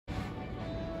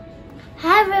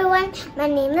everyone, my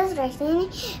name is Rashini.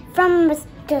 From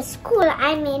the school,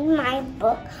 I made my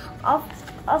book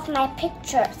of my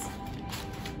pictures.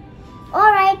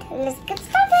 Alright, let's get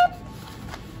started.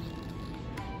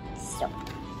 So,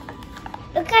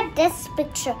 look at this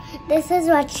picture. This is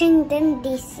Washington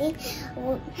DC.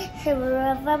 The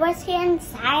river was here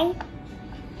inside.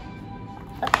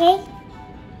 Okay?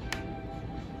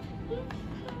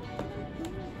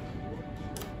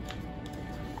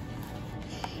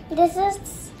 This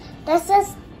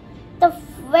is the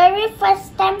very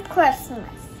first time Christmas.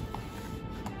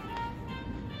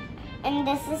 And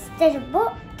this is the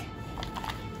book.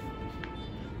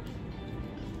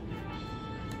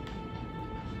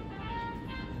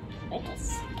 Wait a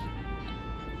second.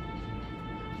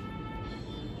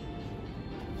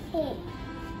 Hey.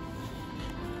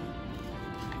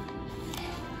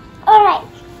 Alright.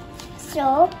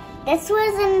 So this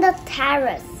was in the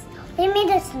terrace. We made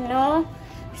a snow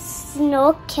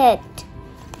kit,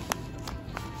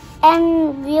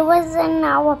 and we was in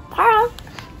our park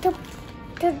to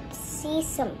see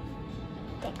something.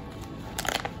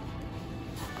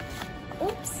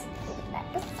 Oops, that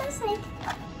was the side.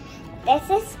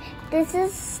 This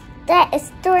is the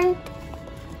restaurant,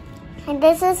 and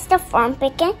this is the farm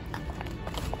picking.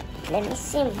 Let me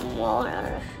see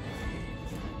more.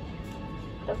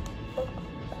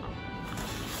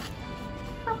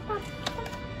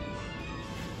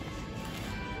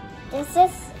 This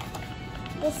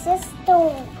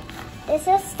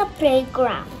is the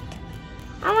playground.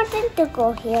 I wanted to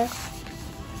go here.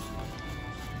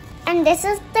 And this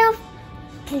is the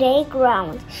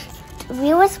playground.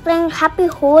 We was playing Happy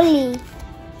Holi.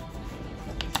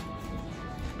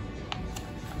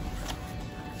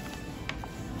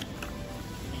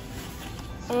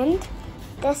 And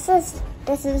this is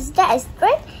the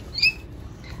restaurant.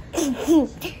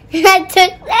 I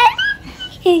took that.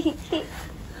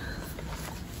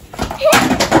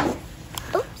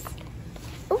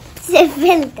 Oops, I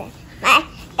filled it.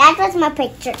 That was my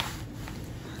picture.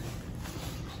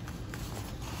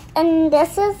 And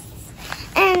this is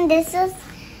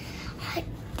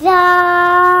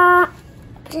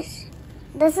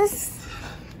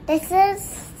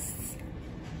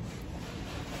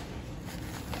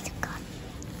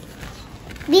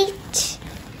beach.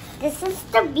 This is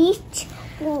the beach.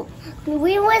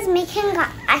 We was making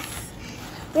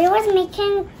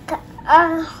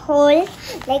a hole,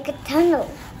 like a tunnel,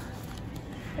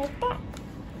 like that.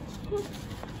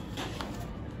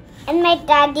 And my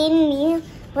daddy and me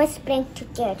was playing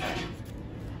together.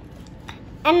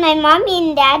 And my mommy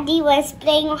and daddy was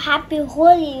playing Happy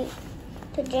Holi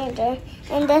together.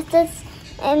 And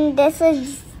this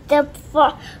is the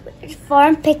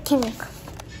farm picking.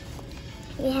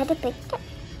 We had to pick it.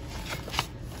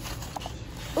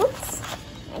 Oops,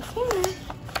 I can't.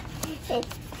 It's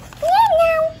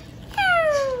meow,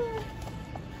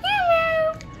 meow,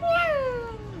 meow.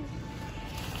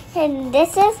 And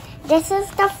this is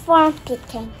the farm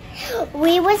picking.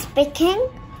 We was picking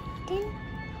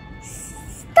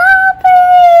strawberries,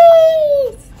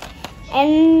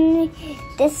 and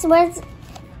this was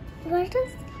what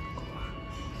is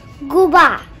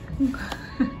guava.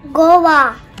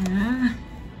 Yeah.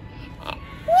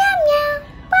 Meow meow.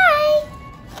 Bye.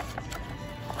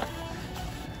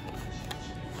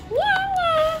 Meow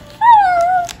meow.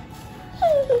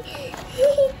 Hello.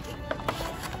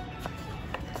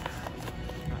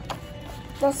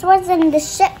 This was in the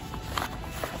ship,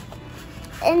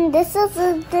 and this is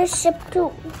in the ship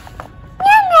too.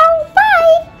 Meow meow.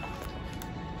 Bye.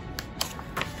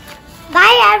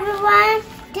 Bye everyone.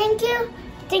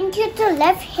 Thank you to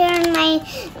live here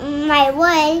in my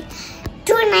world.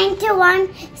 291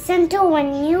 Central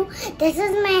Avenue. This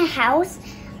is my house.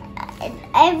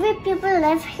 Every people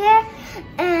live here,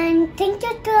 and thank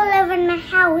you to live in my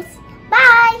house.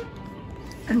 Bye.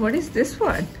 And what is this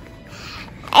one?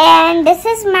 And this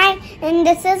is me, and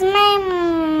this is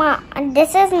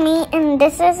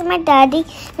my daddy,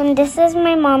 and this is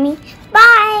my mommy.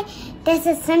 Bye. This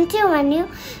is Central Avenue,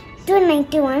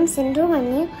 291 Central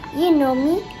Avenue. You know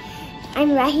me.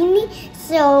 I'm Rahini.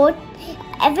 So,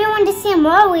 everyone to see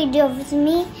more videos of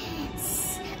me,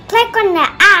 click on the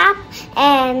app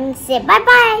and say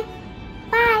bye-bye.